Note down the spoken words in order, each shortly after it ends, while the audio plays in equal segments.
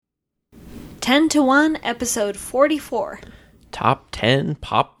10 to 1, episode 44. Top 10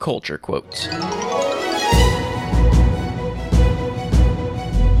 pop culture quotes.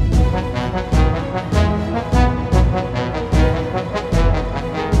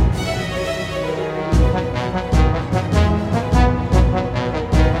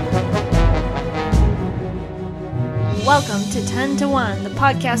 Welcome to 10 to 1, the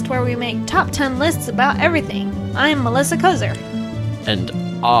podcast where we make top 10 lists about everything. I'm Melissa Kozer. And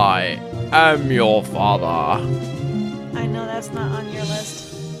I am your father. I know that's not on your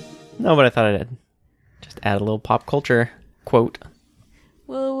list. No, but I thought I'd just add a little pop culture quote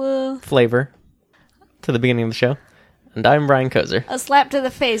Woo woo. flavor to the beginning of the show. And I'm Brian Kozer. A slap to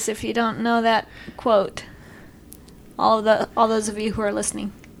the face if you don't know that quote. All those of you who are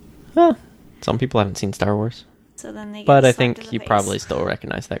listening. Well, some people haven't seen Star Wars. So then they get But a I slap to think the you face. probably still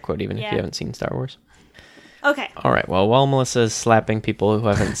recognize that quote even if Yeah. you haven't seen Star Wars. Okay. All right, well, while Melissa's slapping people who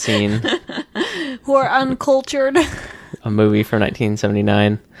haven't seen Who are uncultured. a movie from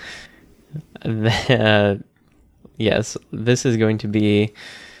 1979, yes, this is going to be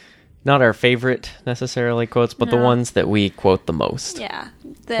not our favorite necessarily quotes, but the No. ones that we quote the most. Yeah,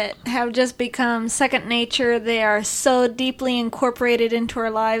 that have just become second nature. They are so deeply incorporated into our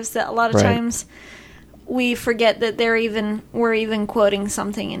lives that a lot of Right. times we forget that we're even quoting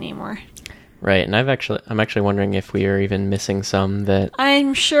something anymore. Right, and I'm actually wondering if we are even missing some that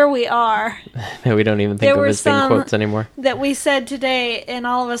I'm sure we are. we don't even think There of were as being some quotes anymore. that we said today, and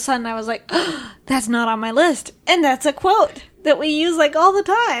all of a sudden I was like, oh, that's not on my list. And that's a quote that we use like all the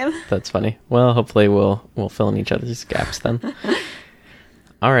time. That's funny. Well, hopefully we'll fill in each other's gaps then.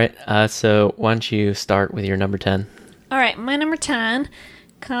 All right, so why don't you start with your number 10? All right, my number 10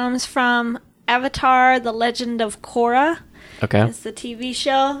 comes from Avatar: The Legend of Korra. Okay. It's the TV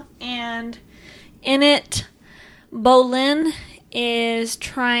show, and in it, Bolin is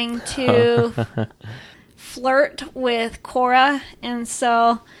trying to flirt with Korra, and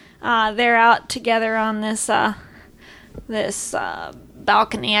so they're out together on this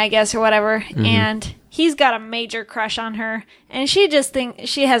balcony, I guess, or whatever, and he's got a major crush on her, and she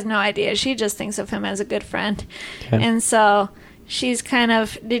has no idea. She just thinks of him as a good friend, Okay. and so she's kind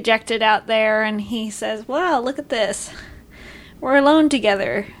of dejected out there, and he says, wow, look at this. We're alone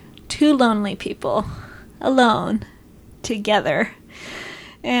together. Two lonely people. Alone. Together.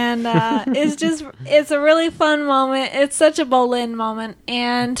 And it's a really fun moment. It's such a Bolin moment.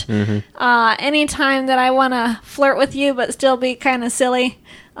 And anytime that I want to flirt with you but still be kind of silly,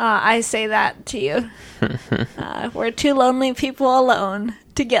 I say that to you. We're two lonely people alone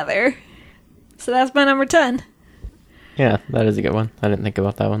together. So that's my number 10. Yeah, that is a good one. I didn't think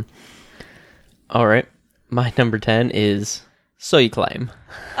about that one. All right. My number 10 is So You Claim.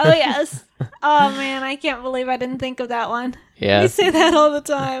 Oh, yes. Oh, man, I can't believe I didn't think of that one. Yeah. We say that all the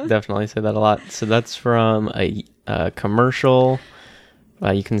time. Definitely say that a lot. So that's from a commercial.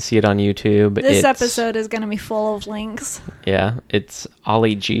 You can see it on YouTube. This episode is going to be full of links. Yeah, it's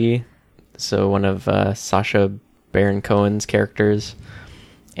Ollie G. So one of Sacha Baron Cohen's characters.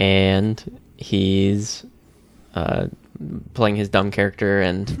 And he's playing his dumb character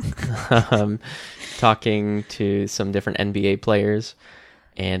and talking to some different NBA players,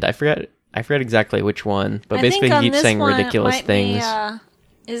 and I forget exactly which one, but basically he keeps saying ridiculous things.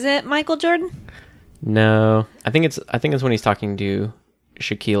 Is it Michael Jordan? No, I think it's when he's talking to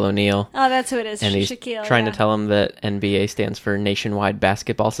Shaquille O'Neal. Oh, that's who it is. And he's Shaquille, trying to tell him that NBA stands for Nationwide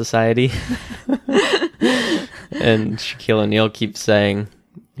Basketball Society. And Shaquille O'Neal keeps saying,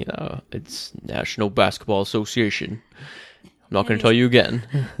 it's National Basketball Association. I'm not going to tell you again.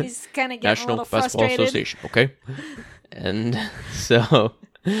 He's kind of getting National a little Basketball frustrated. Association, okay? And so,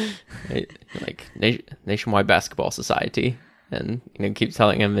 Nationwide Basketball Society, and keeps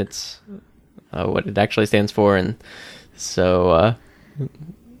telling him it's what it actually stands for, and so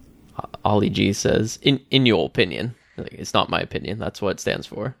Ollie G says, "In your opinion, it's not my opinion. That's what it stands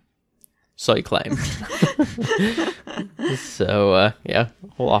for. So you claim." So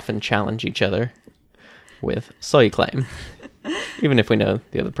we'll often challenge each other with "so you claim," even if we know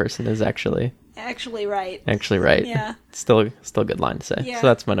the other person is actually right. Actually right. Yeah. Still a good line to say. Yeah. So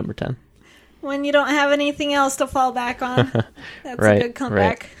that's my number 10. When you don't have anything else to fall back on, that's Right, a good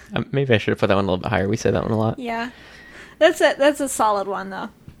comeback. Right. Maybe I should have put that one a little bit higher. We say that one a lot. Yeah. That's a solid one, though.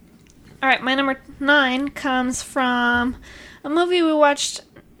 All right, my number 9 comes from a movie we watched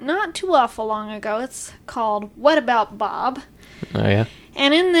not too awful long ago. It's called What About Bob? Oh, yeah?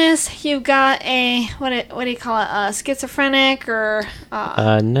 And in this, you've got a, what do you call it, a schizophrenic or...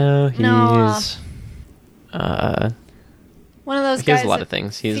 No, he's... one of those he has guys a lot that of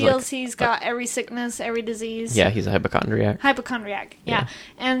things. He's got every sickness, every disease. Yeah, he's a hypochondriac. Hypochondriac, yeah.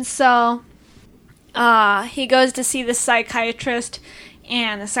 And so he goes to see the psychiatrist,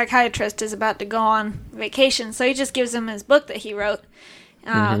 and the psychiatrist is about to go on vacation, so he just gives him his book that he wrote,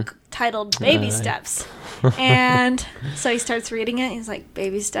 titled Baby Steps. And so he starts reading it. He's like,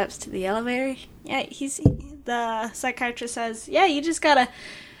 baby steps to the elevator? Yeah, the psychiatrist says, yeah, you just gotta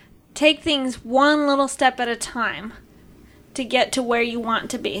take things one little step at a time to get to where you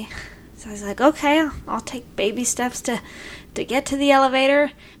want to be. So he's like, okay, I'll take baby steps to get to the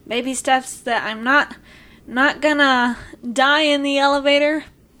elevator. Baby steps that I'm not gonna die in the elevator.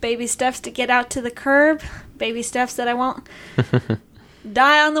 Baby steps to get out to the curb. Baby steps that I won't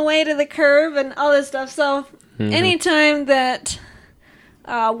die on the way to the curb and all this stuff. So anytime that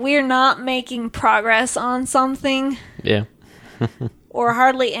we're not making progress on something, yeah, or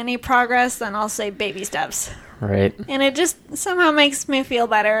hardly any progress, then I'll say baby steps. Right. And it just somehow makes me feel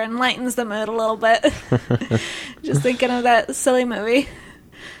better and lightens the mood a little bit. Just thinking of that silly movie.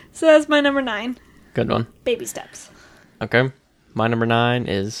 So that's my number 9. Good one. Baby steps. Okay. My number 9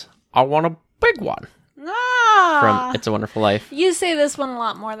 is I Want a Big One. Ah! From It's a Wonderful Life. You say this one a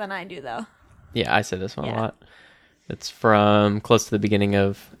lot more than I do, though. Yeah, I say this one a lot. It's from close to the beginning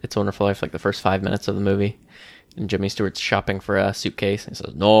of It's a Wonderful Life, like the first 5 minutes of the movie. And Jimmy Stewart's shopping for a suitcase. And he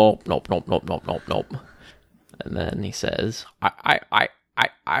says, nope. And then he says, I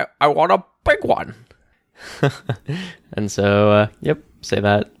want a big one. And so, say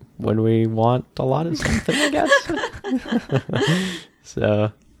that when we want a lot of something, I guess.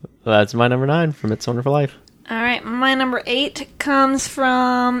 So that's my number 9 from It's a Wonderful Life. All right, my number 8 comes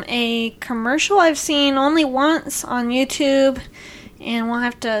from a commercial I've seen only once on YouTube, and we'll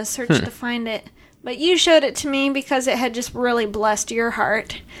have to search to find it. But you showed it to me because it had just really blessed your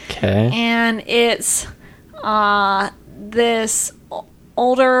heart. Okay. And it's this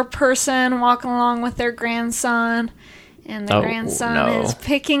older person walking along with their grandson, and the grandson is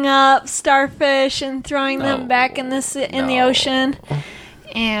picking up starfish and throwing them back in the ocean,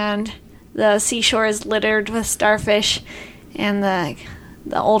 and the seashore is littered with starfish, and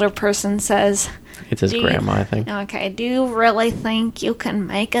the older person says, it's his grandma, I think. Okay, do you really think you can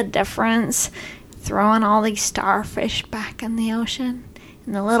make a difference throwing all these starfish back in the ocean?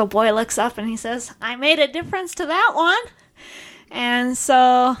 And the little boy looks up and he says, I made a difference to that one. And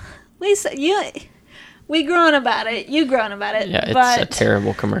so, Lisa, we grown about it. You grown about it. Yeah, it's a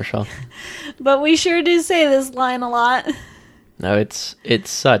terrible commercial. But we sure do say this line a lot. No, it's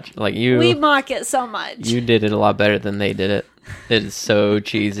such, like, we mock it so much. You did it a lot better than they did it. It is so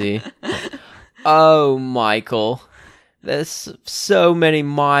cheesy. Oh, Michael, there's so many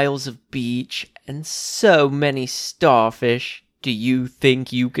miles of beach and so many starfish. Do you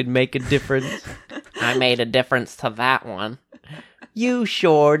think you could make a difference? I made a difference to that one. You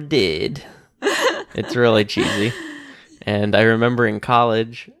sure did. It's really cheesy. And I remember in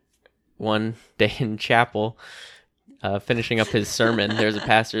college, one day in chapel, finishing up his sermon, there's a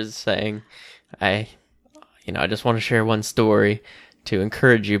pastor saying, I just want to share one story to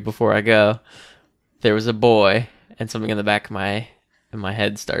encourage you before I go. There was a boy, and something in the back of my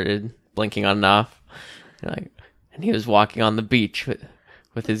head started blinking on and off. And he was walking on the beach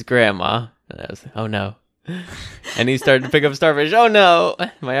with his grandma. And I was like, oh no. And he started to pick up starfish. Oh no!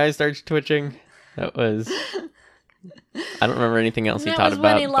 My eyes started twitching. That was... I don't remember anything else he taught about.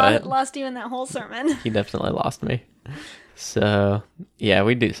 That was when he lost you in that whole sermon. He definitely lost me. So, yeah,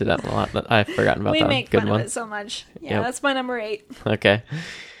 we do say that a lot. I've forgotten about that. We make fun of it so much. Yeah, That's my number 8. Okay.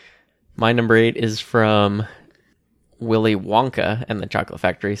 My number 8 is from Willy Wonka and the Chocolate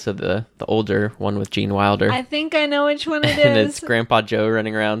Factory, so the older one with Gene Wilder. I think I know which one it is. And it's Grandpa Joe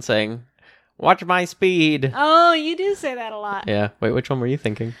running around saying, watch my speed. Oh, you do say that a lot. Yeah. Wait, which one were you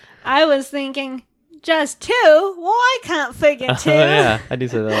thinking? I was thinking, just 2? Well, I can't figure 2. Oh, yeah. I do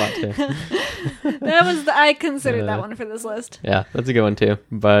say that a lot, too. I considered that one for this list. Yeah, that's a good one, too.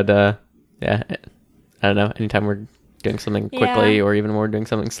 But, yeah, I don't know. Anytime we're doing something quickly or even we're doing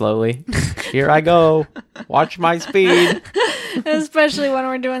something slowly, here I go. Watch my speed. Especially when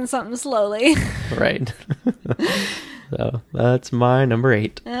we're doing something slowly. Right. So that's my number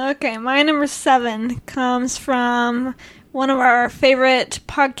 8. Okay, my number 7 comes from one of our favorite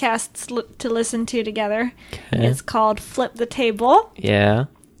podcasts to listen to together. Okay. It's called Flip the Table. Yeah.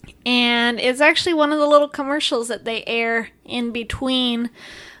 And it's actually one of the little commercials that they air in between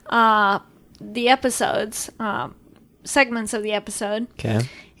the episodes, segments of the episode. Okay.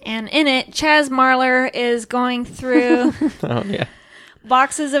 And in it, Chaz Marler is going through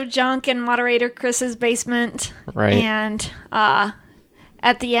boxes of junk in moderator Chris's basement. Right. And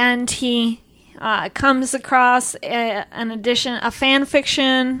at the end, he comes across a fan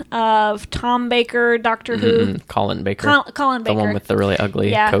fiction of Tom Baker, Doctor Who. Colin Baker. Colin Baker. The one with the really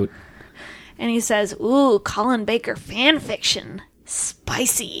ugly coat. And he says, "Ooh, Colin Baker fan fiction.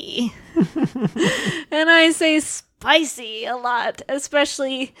 Spicy." And I say spicy a lot,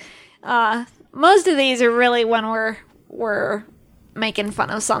 especially most of these are really when we're making fun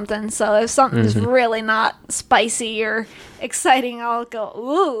of something. So if something's really not spicy or exciting, I'll go,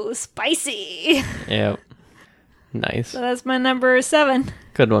 "Ooh, spicy." Yep. Nice. So that's my number 7.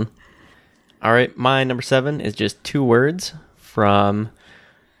 Good one. All right, my number 7 is just 2 words from,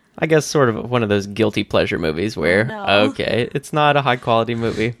 I guess, sort of one of those guilty pleasure movies where, okay, it's not a high quality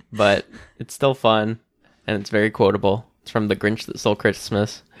movie, but it's still fun and it's very quotable. It's from The Grinch That Stole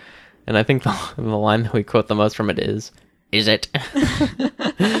Christmas. And I think the line that we quote the most from it is it?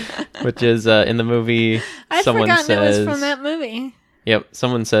 Which is in the movie, someone says... I'd forgotten it was from that movie. Yep,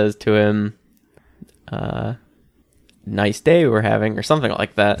 someone says to him, nice day we're having, or something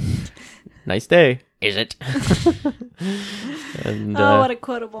like that. Nice day, is it? And, what a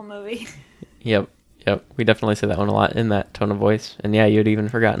quotable movie. Yep. We definitely say that one a lot in that tone of voice. And yeah, you'd even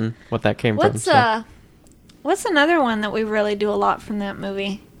forgotten what that came from. So. What's another one that we really do a lot from that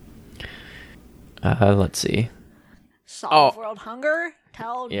movie? Let's see. Solve world hunger?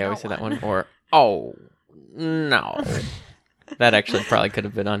 Tell yeah, no we say that one. one. Or, oh, no. That actually probably could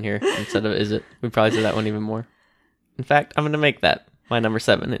have been on here instead of is it. We probably say that one even more. In fact, I'm going to make that my number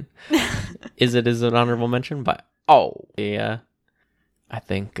 7. Is it an honorable mention? But, yeah. I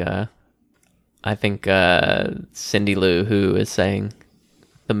think Cindy Lou, who is saying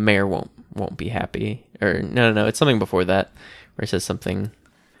the mayor won't be happy. Or, no, it's something before that where he says something.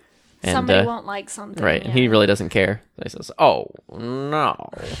 And, somebody won't like something. Right, and he really doesn't care. So he says, "Oh,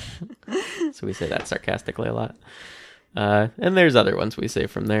 no." So we say that sarcastically a lot. And there's other ones we say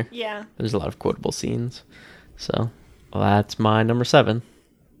from there. Yeah. There's a lot of quotable scenes. So, that's my number 7.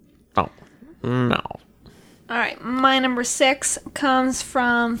 Oh, no. All right, my number 6 comes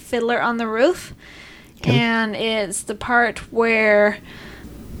from Fiddler on the Roof. Okay. And it's the part where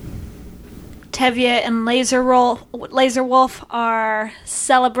Tevye and Laser Wolf are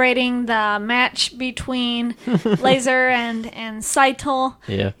celebrating the match between Laser and Seitel.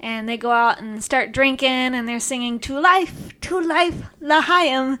 Yeah. And they go out and start drinking, and they're singing To Life,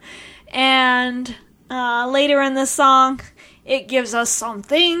 L'Chaim. And later in the song, it gives us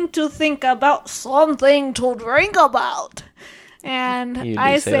something to think about, something to drink about. And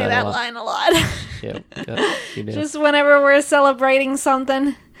I say that line a lot. Yep, you do. Just whenever we're celebrating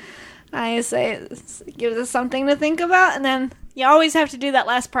something, I say it gives us something to think about, and then you always have to do that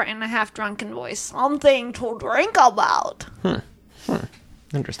last part in a half-drunken voice. Something to drink about.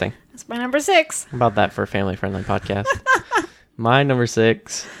 Interesting. That's my number 6. How about that for a family-friendly podcast? My number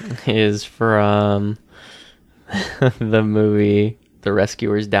 6 is from the movie The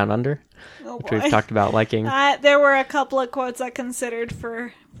Rescuers Down Under, which we've talked about liking. There were a couple of quotes I considered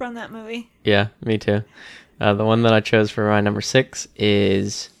from that movie. Yeah, me too. The one that I chose for my number 6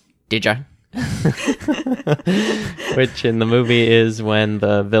 is... Did ya? Which in the movie is when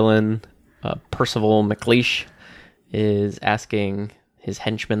the villain, Percival McLeish, is asking his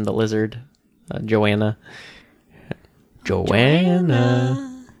henchman, the lizard, Joanna,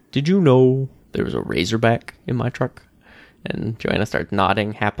 did you know there was a Razorback in my truck? And Joanna starts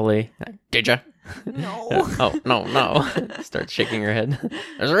nodding happily. Did ya? No. Oh, no. Starts shaking her head.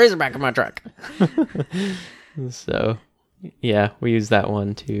 There's a Razorback in my truck. So... yeah, we use that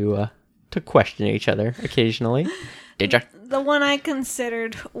one to question each other occasionally. Did ya? The one I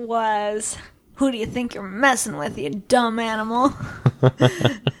considered was, who do you think you're messing with, you dumb animal?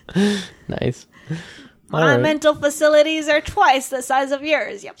 Nice. My mental facilities are twice the size of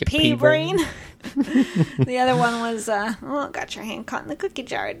yours, you pea brain. The other one was, got your hand caught in the cookie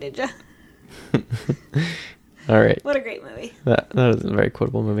jar, did ya? All right. What a great movie. That was a very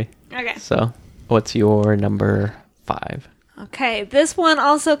quotable movie. Okay. So, what's your number 5? Okay, this one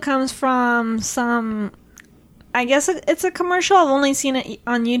also comes from I guess it's a commercial. I've only seen it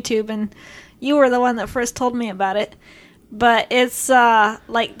on YouTube, and you were the one that first told me about it. But it's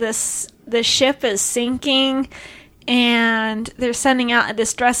like the ship is sinking, and they're sending out a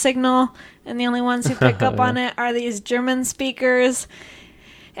distress signal, and the only ones who pick up on it are these German speakers.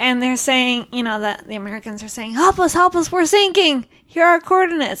 And they're saying, that the Americans are saying, help us, we're sinking. Here are our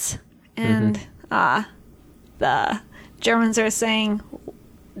coordinates. And the Germans are saying,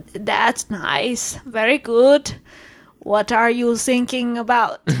 that's nice, very good. What are you thinking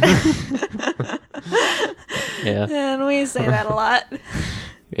about? Yeah. And we say that a lot.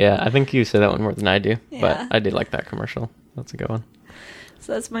 Yeah, I think you say that one more than I do, Yeah. but I did like that commercial. That's a good one.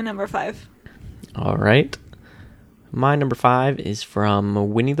 So that's my number 5. All right. My number 5 is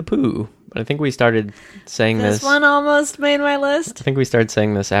from Winnie the Pooh, But I think we started saying this. This one almost made my list. I think we started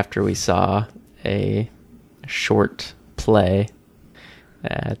saying this after we saw a short play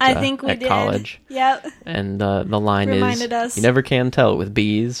at I think we at did. college. Yep. And the line Reminded is, us. "You never can tell with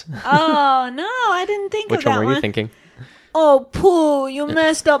bees." Oh, no, I didn't think Which of that one were you thinking? Oh, Pooh, you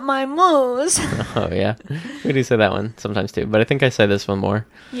messed up my moose. Oh, yeah. We do say that one sometimes, too. But I think I say this one more.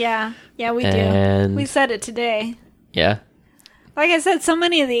 Yeah, we And- do. We said it today. Yeah. Like I said, so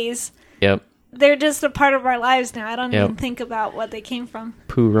many of these, Yep. they're just a part of our lives now. I don't Yep. even think about what they came from.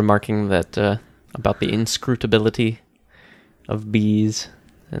 Pooh remarking that about the inscrutability of bees.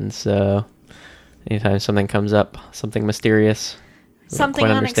 And so anytime something comes up, something mysterious, we don't Something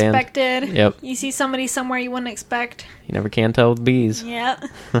quite understand. unexpected. Yep. You see somebody somewhere you wouldn't expect. You never can tell with bees. Yep.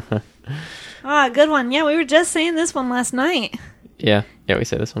 Good one. Yeah, we were just saying this one last night. Yeah, we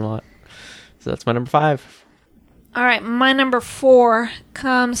say this one a lot. So that's my number 5. All right, my number 4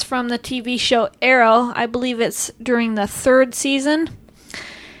 comes from the TV show Arrow. I believe it's during the 3rd season.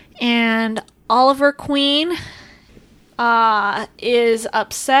 And Oliver Queen is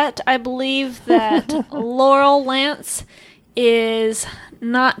upset, I believe, that Laurel Lance is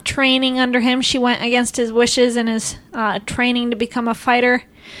not training under him. She went against his wishes and is training to become a fighter.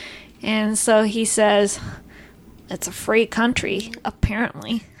 And so he says, it's a free country,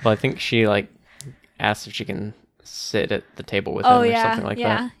 apparently. Well, I think she asked if she can sit at the table with him or something like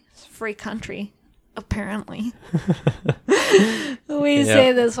that. It's a free country, apparently. We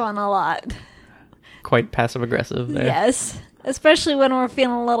say this one a lot. Quite passive aggressive there. Yes, especially when we're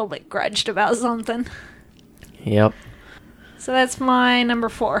feeling a little bit grudged about something. Yep. So that's my number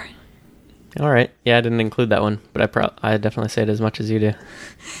 4. All right. Yeah, I didn't include that one, but I definitely say it as much as you do.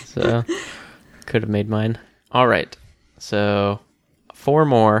 So could have made mine. All right. So 4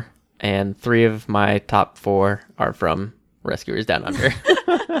 more, and 3 of my top 4 are from Rescuers Down Under.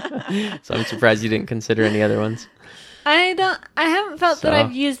 So I'm surprised you didn't consider any other ones. I haven't felt that So-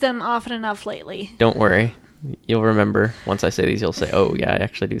 I've used them often enough lately. Don't worry. You'll remember once I say these, you'll say, oh, yeah, I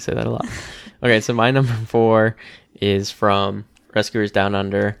actually do say that a lot. Okay, so my number 4 is from Rescuers Down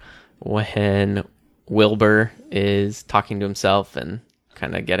Under, when Wilbur is talking to himself and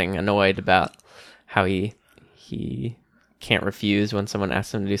kind of getting annoyed about how he can't refuse when someone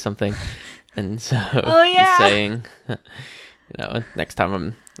asks him to do something. And so he's saying, next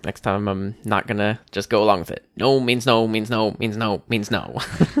time I'm not gonna just go along with it. No means no, means no, means no, means no.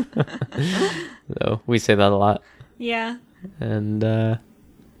 So we say that a lot. Yeah. And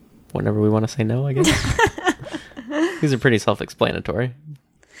whenever we want to say no, I guess. These are pretty self-explanatory.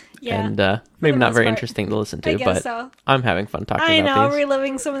 Yeah. And maybe the not most very part. interesting to listen I to, guess but so. I'm having fun talking I about know, these.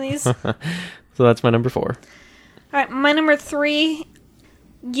 reliving some of these. All So that's my number 4. right, my number 3.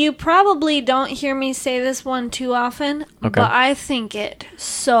 You probably don't hear me say this one too often, Okay. but I think it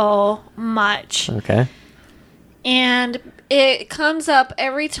so much. Okay. And it comes up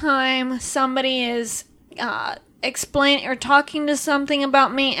every time somebody is explaining or talking to something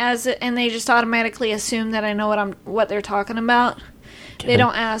about me and they just automatically assume that I know what they're talking about. Okay. They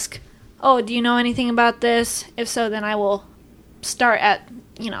don't ask, "Oh, do you know anything about this?" If so, then I will start at,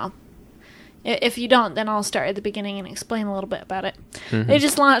 if you don't, then I'll start at the beginning and explain a little bit about it. Mm-hmm. They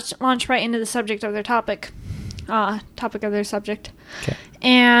just launch right into the subject of their topic of their subject. Okay.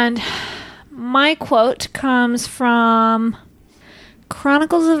 And my quote comes from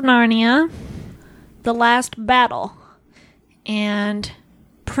Chronicles of Narnia, The Last Battle. And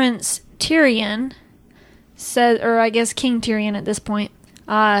Prince Tyrion says, or I guess King Tyrion at this point,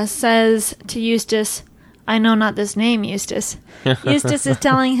 says to Eustace, "I know not this name, Eustace." Eustace is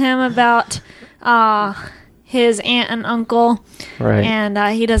telling him about his aunt and uncle, Right. and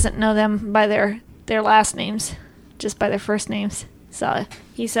he doesn't know them by their last names, just by their first names. So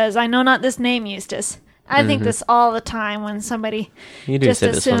he says, "I know not this name, Eustace." I think this all the time when somebody You do just say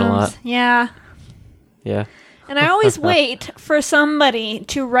this assumes. one a lot. Yeah. Yeah. And I always wait for somebody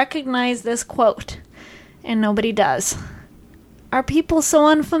to recognize this quote, and nobody does. Are people so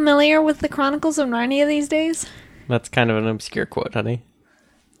unfamiliar with the Chronicles of Narnia these days? That's kind of an obscure quote, honey.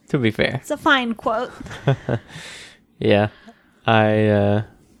 To be fair. It's a fine quote. Yeah.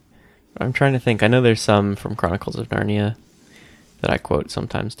 I'm trying to think. I know there's some from Chronicles of Narnia that I quote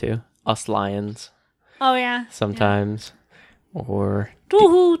sometimes too. Us lions Oh, yeah. sometimes. Or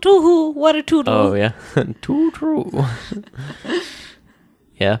Toohoo, toohoo, what a toodle. oh yeah. Too true.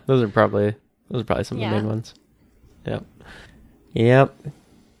 Yeah, those are probably some of the main ones. Yep. Yep.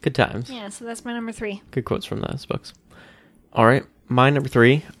 Good times. Yeah, so that's my number 3. Good quotes from those books. All right. My number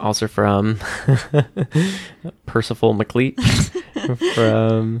 3, also from Percival McLeet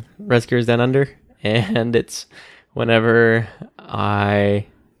from Rescuers Down Under. And it's whenever I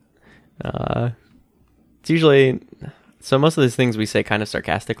It's usually... So most of these things we say kind of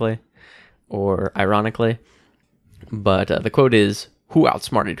sarcastically or ironically. But the quote is, who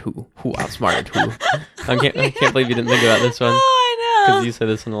outsmarted who? Who outsmarted who? I can't believe you didn't think about this one. Oh, I know. Because you say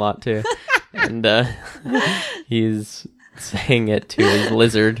this one a lot too. And he's saying it to his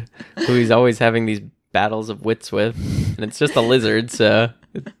lizard, who he's always having these battles of wits with. And it's just a lizard, so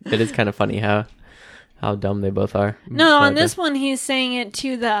it is kind of funny how dumb they both are. No, on But, this one he's saying it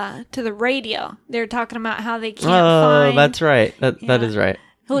to the radio. They're talking about how they can't oh, find that's right. That Yeah. is right.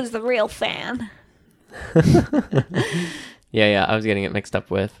 who's the real fan. Yeah, I was getting it mixed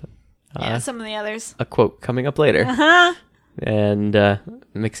up with Some of the others. a quote coming up later. Uh-huh. And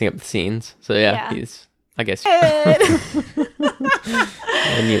mixing up the scenes. So Yeah. he's, I guess, Good.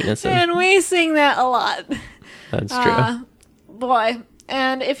 in unison. And we sing that a lot. That's true. Boy.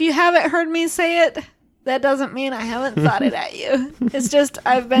 And if you haven't heard me say it, that doesn't mean I haven't thought it at you. It's just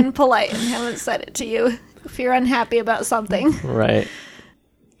I've been polite and haven't said it to you if you're unhappy about something. Right.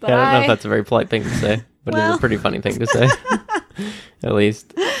 But Yeah, I don't know if that's a very polite thing to say, but it's Well. a pretty funny thing to say. At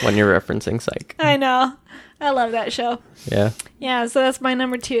least when you're referencing Psych. I know. I love that show. Yeah, Yeah, so that's my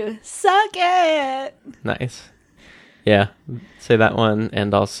number 2. Suck it! nice. Yeah, say that one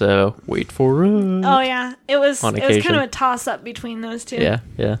and also wait for it. Oh, yeah. It was On kind of occasion. a toss-up between those two.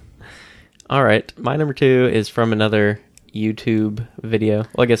 Yeah. All right, my number 2 is from another YouTube video.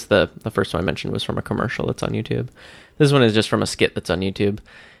 Well, I guess the first one I mentioned was from a commercial that's on YouTube. This one is just from a skit that's on YouTube.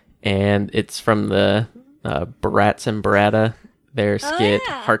 And it's from the Barats and Barata, their skit,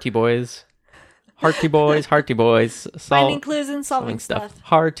 yeah. Hearty Boys. Hearty Boys, Hearty Boys. Finding clues and solving stuff. stuff.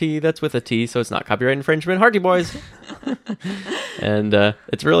 Hearty, that's with a T, so it's not copyright infringement. Hearty Boys. And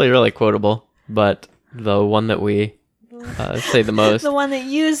it's really, really quotable. But the one that we say the most. The one that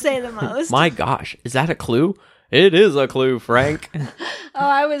you say the most. My gosh, is that a clue? It is a clue, Frank. Oh,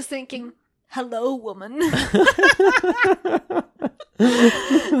 I was thinking, hello, woman.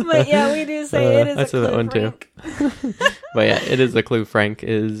 But yeah, we do say it is I a said clue, that one too. Frank. But yeah, it is a clue, Frank.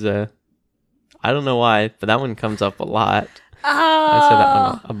 Is I don't know why, but that one comes up a lot. I say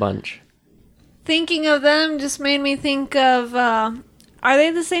that one a bunch. Thinking of them just made me think of, are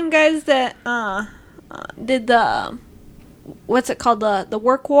they the same guys that did the, what's it called, the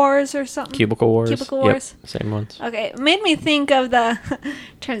Work Wars or something? Cubicle Wars. Cubicle Wars? Yep, same ones. Okay, it made me think of the,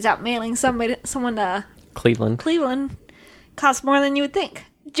 turns out mailing someone to Cleveland. Cleveland costs more than you would think.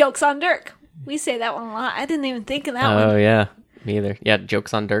 Jokes on Dirk. We say that one a lot. I didn't even think of that one. Oh yeah, me either. Yeah,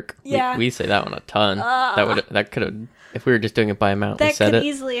 jokes on Dirk. Yeah. We say that one a ton. That could have, if we were just doing it by amount, we That said could it.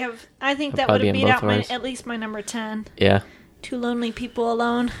 easily have, I think that That'd would have probably be in beat both out of ours. at least my number 10. Yeah, Two lonely people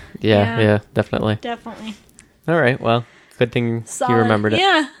alone. yeah, definitely. Definitely. All right, well, good thing Solid. you remembered it.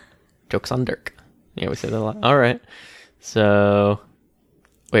 Yeah. Jokes on Dirk. Yeah, we say that a lot. All right. So,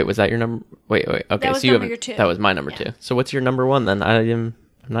 wait, was that your number? Wait. Okay, That was so you number haven't. 2. That was my number 2. So what's your number 1 then? I'm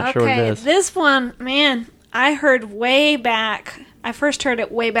not sure what it Okay, is. this one, man, I heard way back. I first heard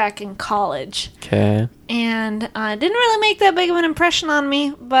it way back in college. Okay. And it didn't really make that big of an impression on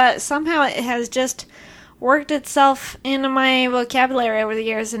me, but somehow it has just worked itself into my vocabulary over the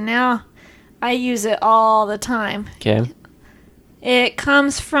years, and now I use it all the time. Okay. It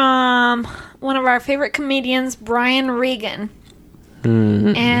comes from one of our favorite comedians, Brian Regan.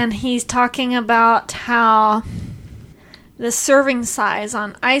 Mm-hmm. And he's talking about how the serving size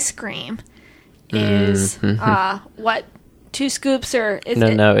on ice cream is, what, 2 scoops or...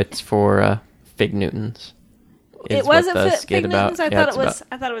 No, it's for Fig Newtons. It wasn't Fig Newtons? I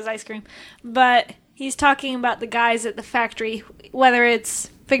thought it was ice cream. But he's talking about the guys at the factory, whether it's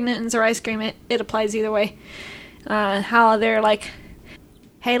Fig Newtons or ice cream, it applies either way. How they're like,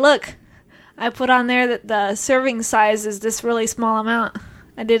 hey, look, I put on there that the serving size is this really small amount.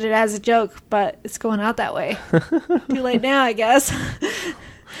 I did it as a joke, but it's going out that way. Too late now, I guess.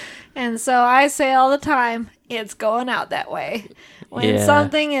 And so I say all the time, it's going out that way. When Yeah.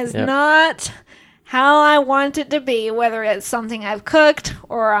 something is Yep. not how I want it to be, whether it's something I've cooked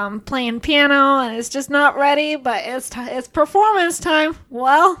or I'm playing piano and it's just not ready, but it's performance time.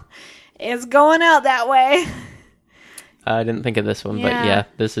 Well, it's going out that way. I didn't think of this one, but Yeah. yeah,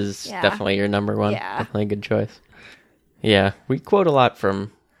 this is Yeah. definitely your number 1. Yeah. Definitely a good choice. Yeah, we quote a lot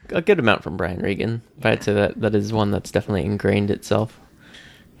from, a good amount from Brian Regan. But I'd say that is one that's definitely ingrained itself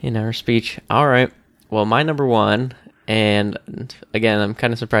in our speech. All right. Well, my number 1, and again, I'm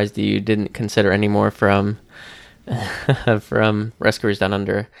kind of surprised you didn't consider any more from from Rescuers Down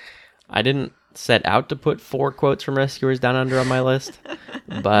Under. I didn't set out to put 4 quotes from Rescuers Down Under on my list,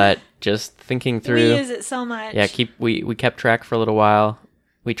 but just thinking through. We use it so much. Yeah, we kept track for a little while.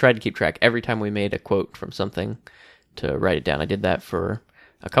 We tried to keep track every time we made a quote from something to write it down. I did that for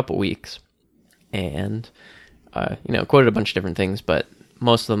a couple weeks, and quoted a bunch of different things, but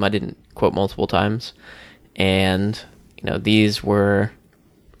most of them I didn't quote multiple times. And these were,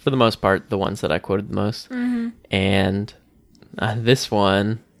 for the most part, the ones that I quoted the most. Mm-hmm. And this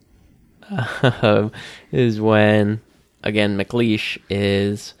one is when, again, McLeish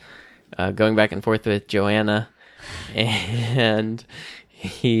is going back and forth with Joanna, and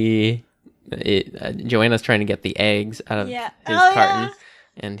Joanna's trying to get the eggs out of his carton,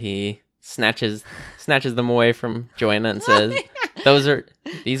 and he snatches them away from Joanna and says,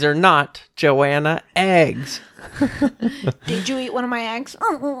 "These are not Joanna eggs." Did you eat one of my eggs?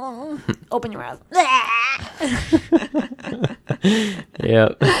 Open your mouth.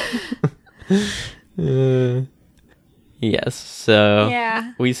 Yep. Yes,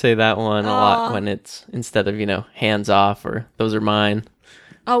 so we say that one a lot when it's, instead of, hands off or those are mine.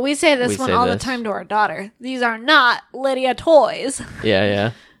 Oh, we say this one all the time to our daughter. These are not Lydia toys.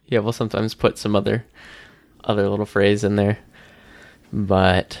 Yeah, we'll sometimes put some other little phrase in there.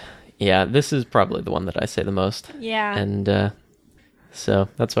 But, yeah, this is probably the one that I say the most. Yeah. And so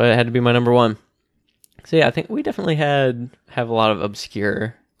that's why it had to be my number one. So, yeah, I think we definitely have a lot of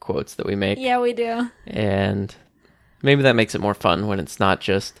obscure quotes that we make. Yeah, we do. And maybe that makes it more fun when it's not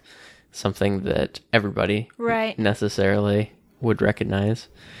just something that everybody necessarily would recognize.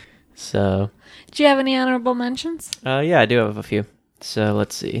 So, do you have any honorable mentions? Yeah, I do have a few. So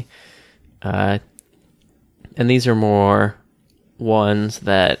let's see. And these are more ones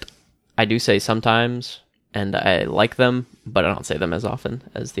that I do say sometimes, and I like them, but I don't say them as often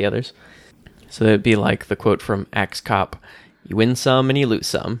as the others. So it'd be like the quote from Axe Cop: "You win some and you lose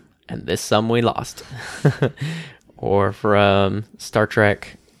some, and this some we lost." Or from Star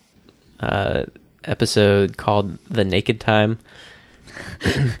Trek episode called The Naked Time: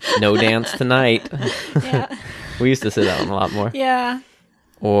 "No dance tonight." Yeah. We used to say that one a lot more. Yeah.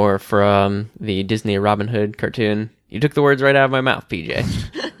 Or from the Disney Robin Hood cartoon: "You took the words right out of my mouth, PJ."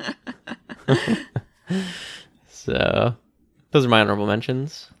 So, those are my honorable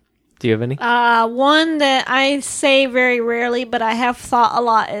mentions. Do you have any? One that I say very rarely, but I have thought a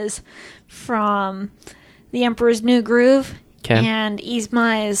lot, is from The Emperor's New Groove. Okay. And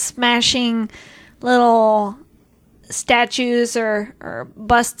Yzma is smashing little statues or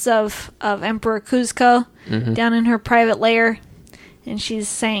busts of Emperor Kuzco down in her private lair. And she's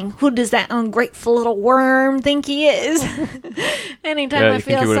saying, "Who does that ungrateful little worm think he is?" Anytime I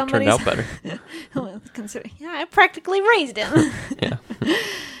feel think he would have somebody's... turned out better. I practically raised him. Yeah.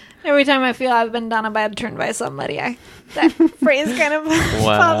 Every time I feel I've been done a bad turn by somebody, that phrase kind of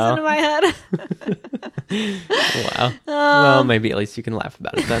pops into my head. Wow. Well, maybe at least you can laugh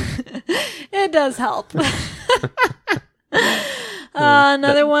about it then. It does help.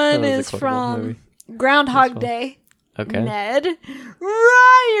 Another one is from Groundhog Day. Okay. Ned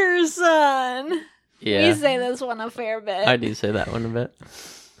Ryerson. Yeah. We say this one a fair bit. I do say that one a bit.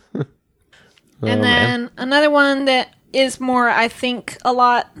 And then another one that is more, I think, a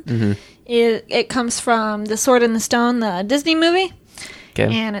lot, it comes from The Sword and the Stone, the Disney movie.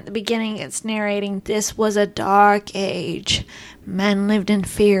 Okay. And at the beginning, it's narrating, "This was a dark age. Men lived in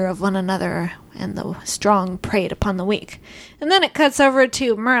fear of one another, and the strong preyed upon the weak." And then it cuts over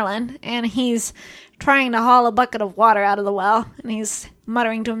to Merlin, and he's trying to haul a bucket of water out of the well, and he's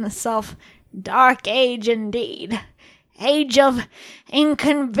muttering to himself, "Dark age indeed. Age of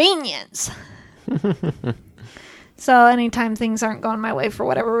inconvenience." So anytime things aren't going my way for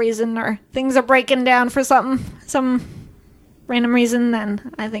whatever reason, or things are breaking down for some random reason,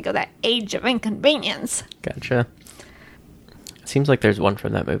 then I think of that age of inconvenience. Gotcha. It seems like there's one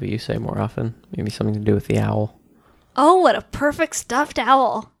from that movie you say more often. Maybe something to do with the owl. Oh, what a perfect stuffed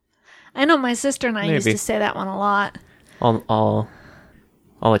owl. I know my sister and I used to say that one a lot. I'll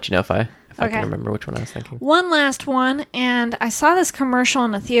let you know if I can remember which one I was thinking. One last one, and I saw this commercial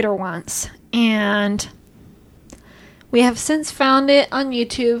in a theater once, and we have since found it on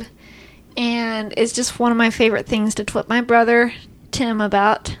YouTube, and it's just one of my favorite things to twit my brother Tim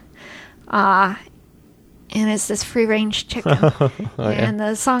about. And it's this free-range chicken. And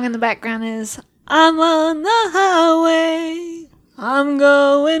the song in the background is, "I'm on the highway, I'm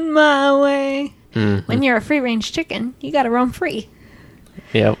going my way." When you're a free-range chicken, you gotta roam free.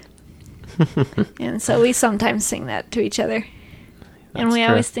 Yep. And so we sometimes sing that to each other. And we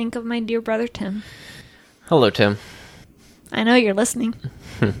always think of my dear brother Tim. Hello, Tim. I know you're listening.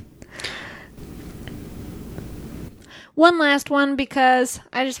 One last one, because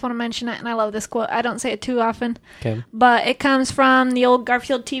I just want to mention it, and I love this quote. I don't say it too often. Okay. But it comes from the old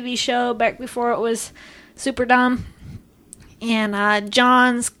Garfield TV show back before it was super dumb. And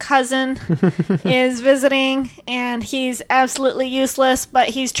John's cousin is visiting, and he's absolutely useless, but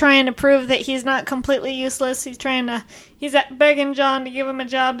he's trying to prove that he's not completely useless. He's begging John to give him a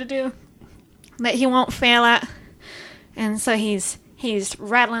job to do that he won't fail at. And so he's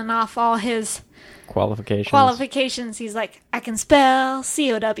rattling off all his qualifications. He's like, I can spell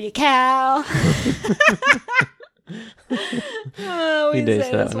C-O-W cow. He dates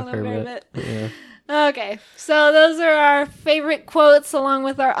that one a fair bit. Yeah. Okay, so those are our favorite quotes along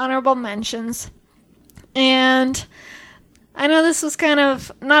with our honorable mentions. And I know this was kind of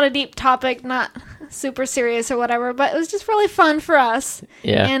not a deep topic, not super serious or whatever, but it was just really fun for us.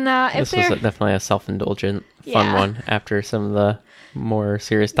 Yeah, and this was definitely a self-indulgent, fun one after some of the more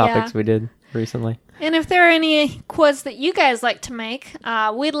serious topics we did recently. And if there are any quotes that you guys like to make,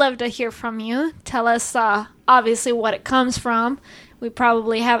 we'd love to hear from you. Tell us, obviously, what it comes from. We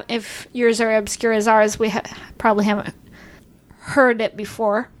probably have, if yours are obscure as ours, we probably haven't heard it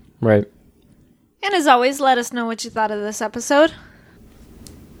before. Right. And as always, let us know what you thought of this episode.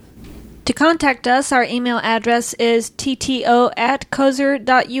 To contact us, our email address is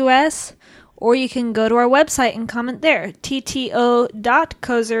tto@kozer.us, or you can go to our website and comment there,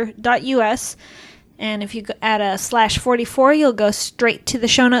 tto.kozer.us. And if you add a /44, you'll go straight to the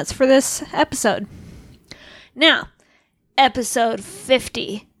show notes for this episode. Now, episode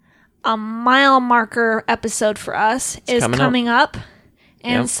 50, a mile marker episode for us, is coming up.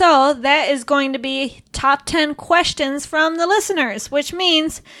 And so that is going to be top 10 questions from the listeners, which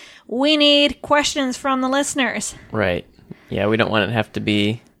means we need questions from the listeners. Right. Yeah, we don't want it to have to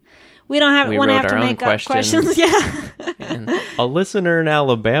be... We don't want to have to make up questions. Yeah. And a listener in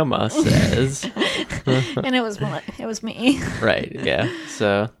Alabama says... And it was me. Right, yeah.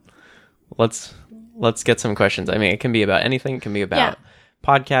 So let's get some questions. I mean, it can be about anything. It can be about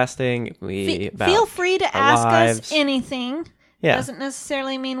podcasting. It can be about feel free to ask lives. Us anything. Yeah. Doesn't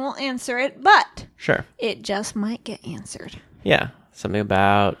necessarily mean we'll answer it, but sure, it just might get answered. Yeah. Something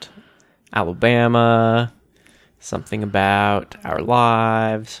about Alabama, something about our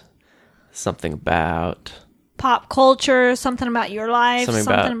lives, something about pop culture, something about your life,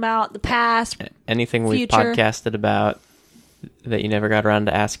 something about the past, anything we've future. podcasted about that you never got around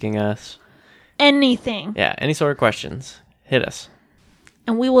to asking us. Anything. Yeah, any sort of questions. Hit us.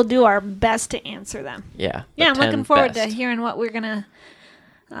 And we will do our best to answer them. Yeah. Yeah, I'm looking forward to hearing what we're going to,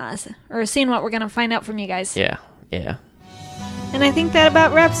 or seeing what we're going to find out from you guys. Yeah, yeah. And I think that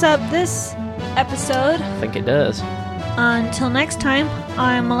about wraps up this episode. I think it does. Until next time,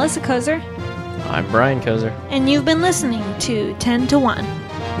 I'm Melissa Kozer. I'm Brian Kozer. And you've been listening to 10 to 1.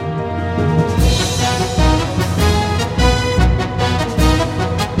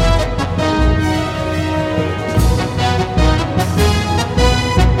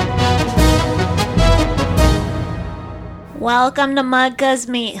 Welcome to Mugga's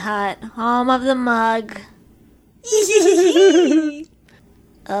Meat Hut, home of the mug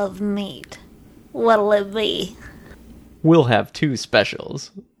of meat. What'll it be? We'll have 2 specials.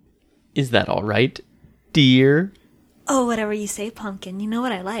 Is that all right, dear? Oh, whatever you say, Pumpkin. You know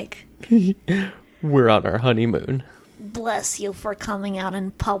what I like. We're on our honeymoon. Bless you for coming out in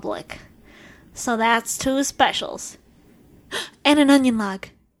public. So that's 2 specials. And an onion log.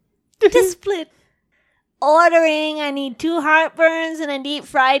 To split. Ordering. I need 2 heartburns and a deep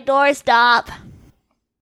fried doorstop.